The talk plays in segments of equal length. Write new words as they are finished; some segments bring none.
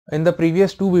In the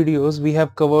previous two videos we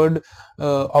have covered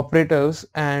operators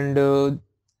and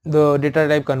the data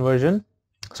type conversion.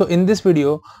 So in this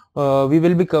video we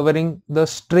will be covering the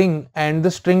string and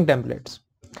the string templates.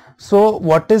 So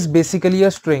what is basically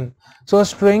a string? So a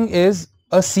string is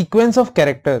a sequence of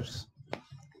characters.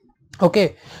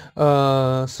 Okay,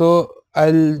 so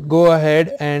I'll go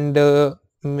ahead and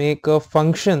make a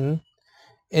function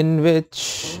in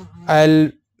which I'll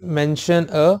mention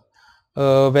a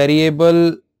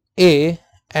variable a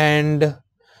and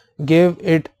give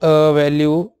it a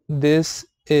value. This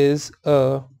is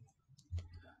a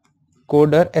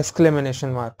coder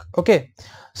exclamation mark. Okay,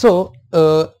 so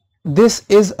this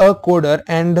is a coder,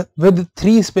 and with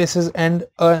 3 spaces and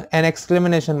an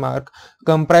exclamation mark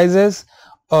comprises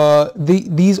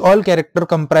these all character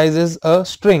comprises a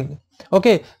string.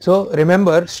 Okay, so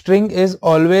remember, string is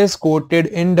always quoted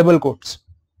in double quotes.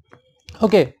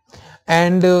 Okay,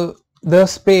 and the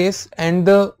space and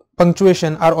the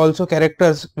punctuation are also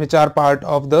characters which are part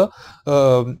of the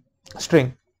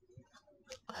string.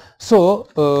 So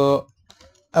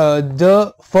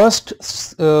the first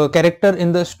character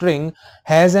in the string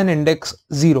has an index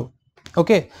 0.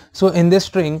 Okay, so in this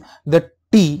string the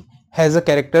T has a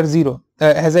character 0,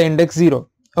 has an index 0.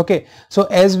 Okay, so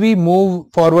as we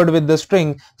move forward with the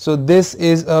string, so this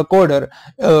is a coder,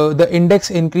 the index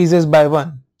increases by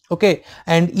 1. Okay,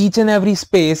 and each and every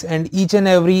space and each and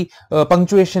every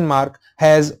punctuation mark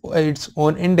has its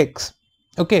own index.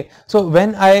 Okay, so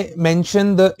when I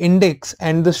mention the index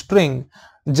and the string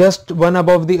just one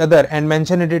above the other and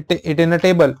mention it in a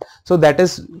table, so that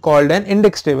is called an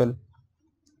index table.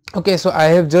 Okay, so I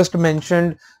have just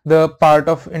mentioned the part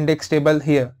of index table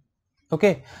here.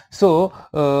 Okay, so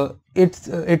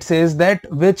it says that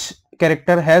which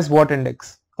character has what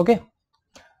index. Okay,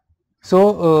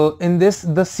 so in this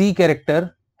the C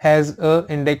character has a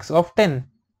index of 10.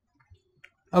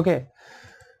 Okay,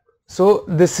 so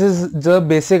this is the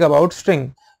basic about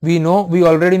string. We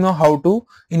already know how to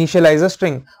initialize a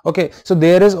string. Okay, so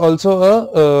there is also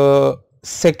a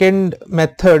second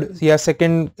method. Yeah,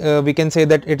 second we can say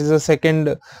that it is a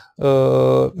second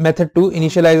method to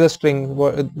initialize a string.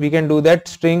 We can do that.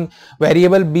 String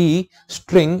variable b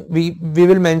string, we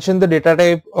will mention the data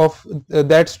type of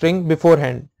that string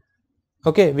beforehand.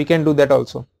 Okay, we can do that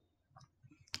also.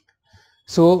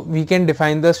 So we can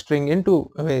define the string in two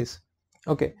ways.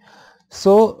 Okay,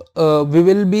 so we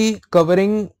will be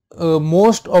covering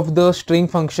most of the string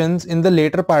functions in the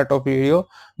later part of video,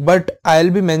 but I'll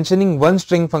be mentioning one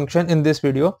string function in this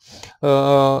video,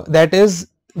 that is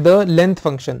the length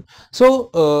function.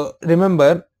 So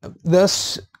remember,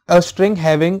 a string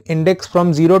having index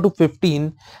from 0 to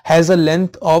 15 has a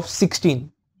length of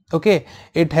 16. Okay,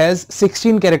 it has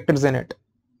 16 characters in it,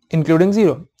 including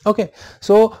 0. Okay,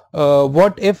 so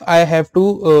what if I have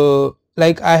to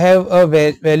like I have a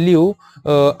value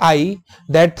I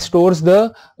that stores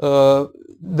the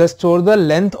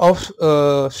length of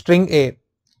string a.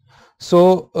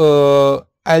 So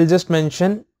I'll just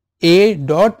mention a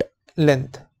dot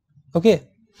length. Okay,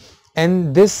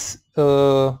 and this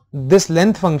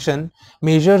length function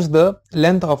measures the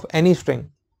length of any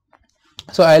string.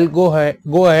 So I'll go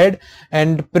ahead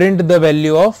and print the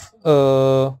value of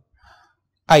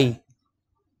I.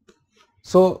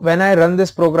 So when I run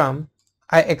this program,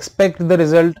 I expect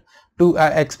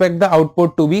the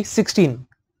output to be 16.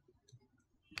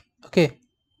 Okay,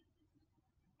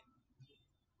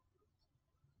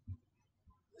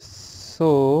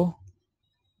 so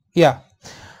yeah,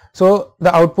 so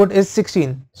the output is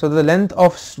 16. So the length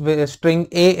of string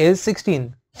a is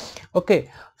 16. Okay,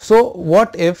 so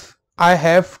what if I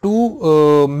have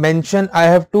to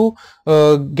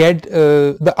get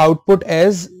the output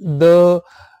as the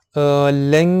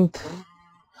length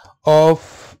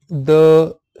of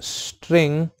the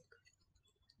string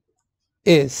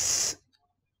is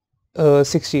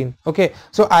 16. Okay,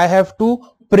 so I have to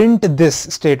print this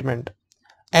statement,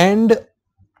 and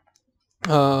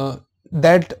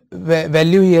that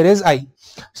value here is I.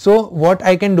 So what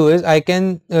I can do is I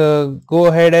can go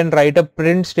ahead and write a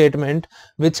print statement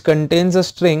which contains a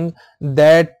string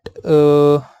that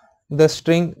the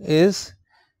string is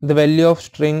the value of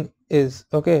string is,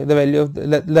 okay, the value of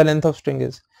the length of string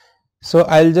is. So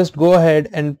I'll just go ahead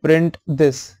and print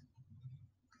this,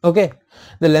 okay,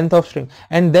 the length of string,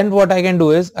 and then what I can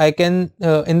do is I can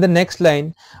in the next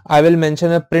line I will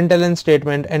mention a println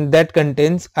statement, and that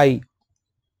contains I.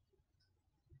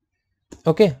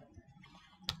 Okay,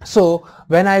 so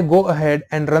when I go ahead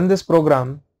and run this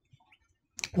program,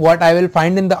 what I will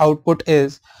find in the output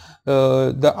is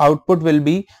the output will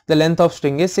be the length of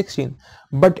string is 16,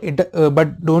 but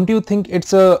don't you think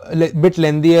it's a bit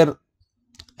lengthier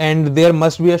and there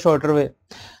must be a shorter way.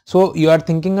 So you are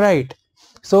thinking right.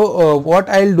 So what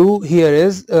I'll do here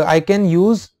is I can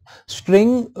use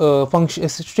string function,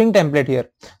 string template here.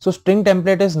 So string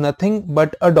template is nothing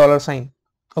but a dollar sign.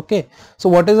 Okay, so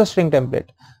what is a string template?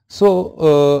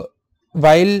 So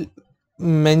while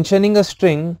mentioning a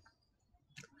string,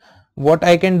 what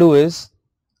I can do is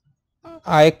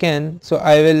I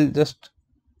will just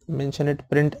mention it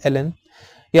print ln.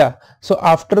 Yeah, so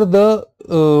after the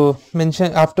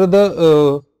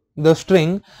the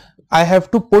string, I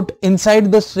have to put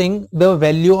inside the string the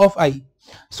value of I.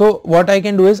 So what I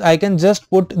can do is I can just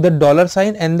put the dollar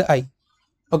sign and the I.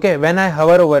 Okay, when I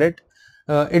hover over it,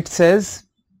 it says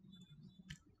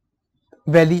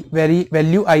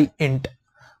value I int.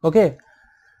 Okay,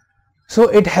 so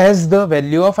it has the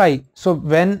value of I. So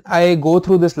when I go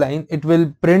through this line, it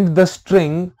will print the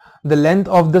string, the length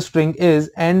of the string is,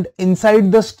 and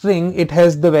inside the string it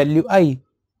has the value I.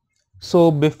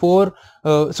 So before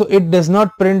so it does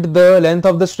not print the length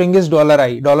of the string is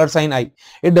 $I, dollar sign I.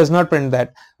 It does not print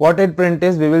that. What it print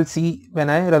is, we will see when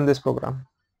I run this program.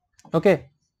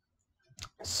 Okay,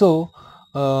 so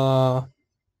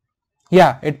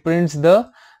yeah, it prints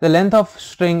the length of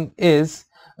string is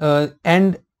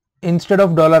and instead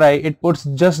of $I, it puts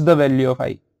just the value of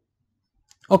I.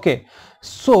 Okay,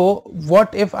 so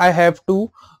what if I have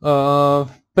to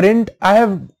print,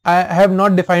 I have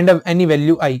not defined any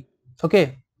value I.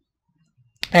 Okay,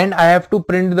 and I have to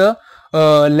print the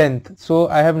length. So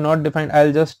I have not defined,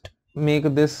 I'll just make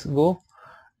this go,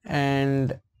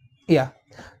 and yeah.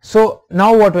 So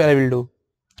now what I will do,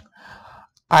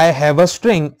 I have a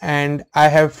string and I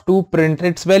have to print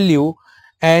its value,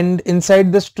 and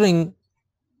inside the string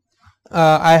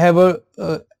I have a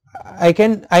I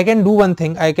can do one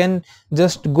thing. I can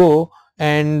just go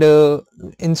and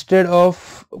instead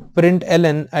of print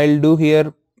ln, I'll do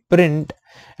here print,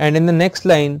 and in the next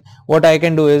line what I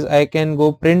can do is I can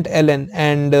go print ln,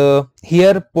 and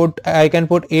here I can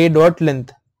put a dot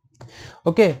length.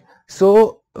 Okay,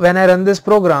 so when I run this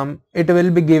program, it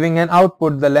will be giving an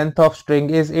output. The length of string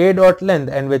is a dot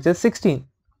length, and which is 16.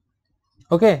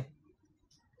 Okay,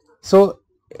 so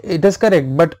it is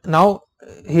correct, but now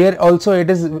here also it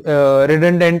is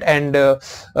redundant, and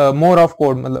more of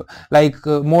code, like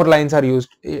more lines are used.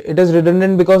 It is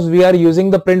redundant because we are using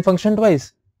the print function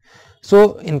twice.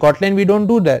 So in Kotlin we don't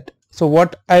do that. So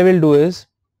what I will do is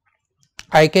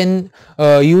I can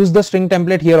use the string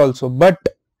template here also,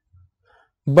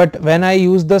 but when I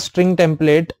use the string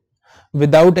template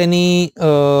without any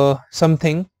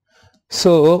something,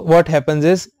 so what happens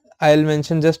is, I'll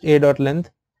mention just a dot length.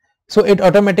 So it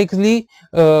automatically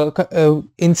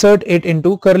insert it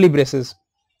into curly braces.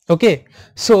 Okay,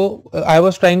 so I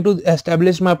was trying to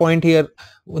establish my point here.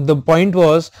 The point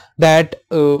was that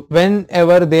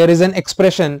whenever there is an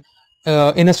expression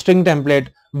in a string template,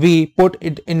 we put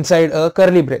it inside a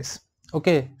curly brace.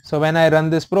 Okay, so when I run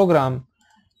this program,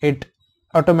 it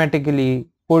automatically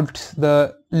puts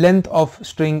the length of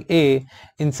string a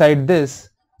inside this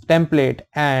template,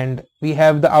 and we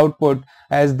have the output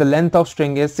as the length of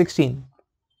string is 16.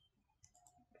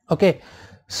 Okay,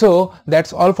 so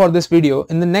that's all for this video.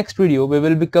 In the next video we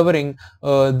will be covering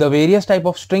the various type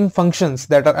of string functions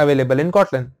that are available in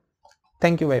Kotlin.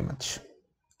 Thank you very much.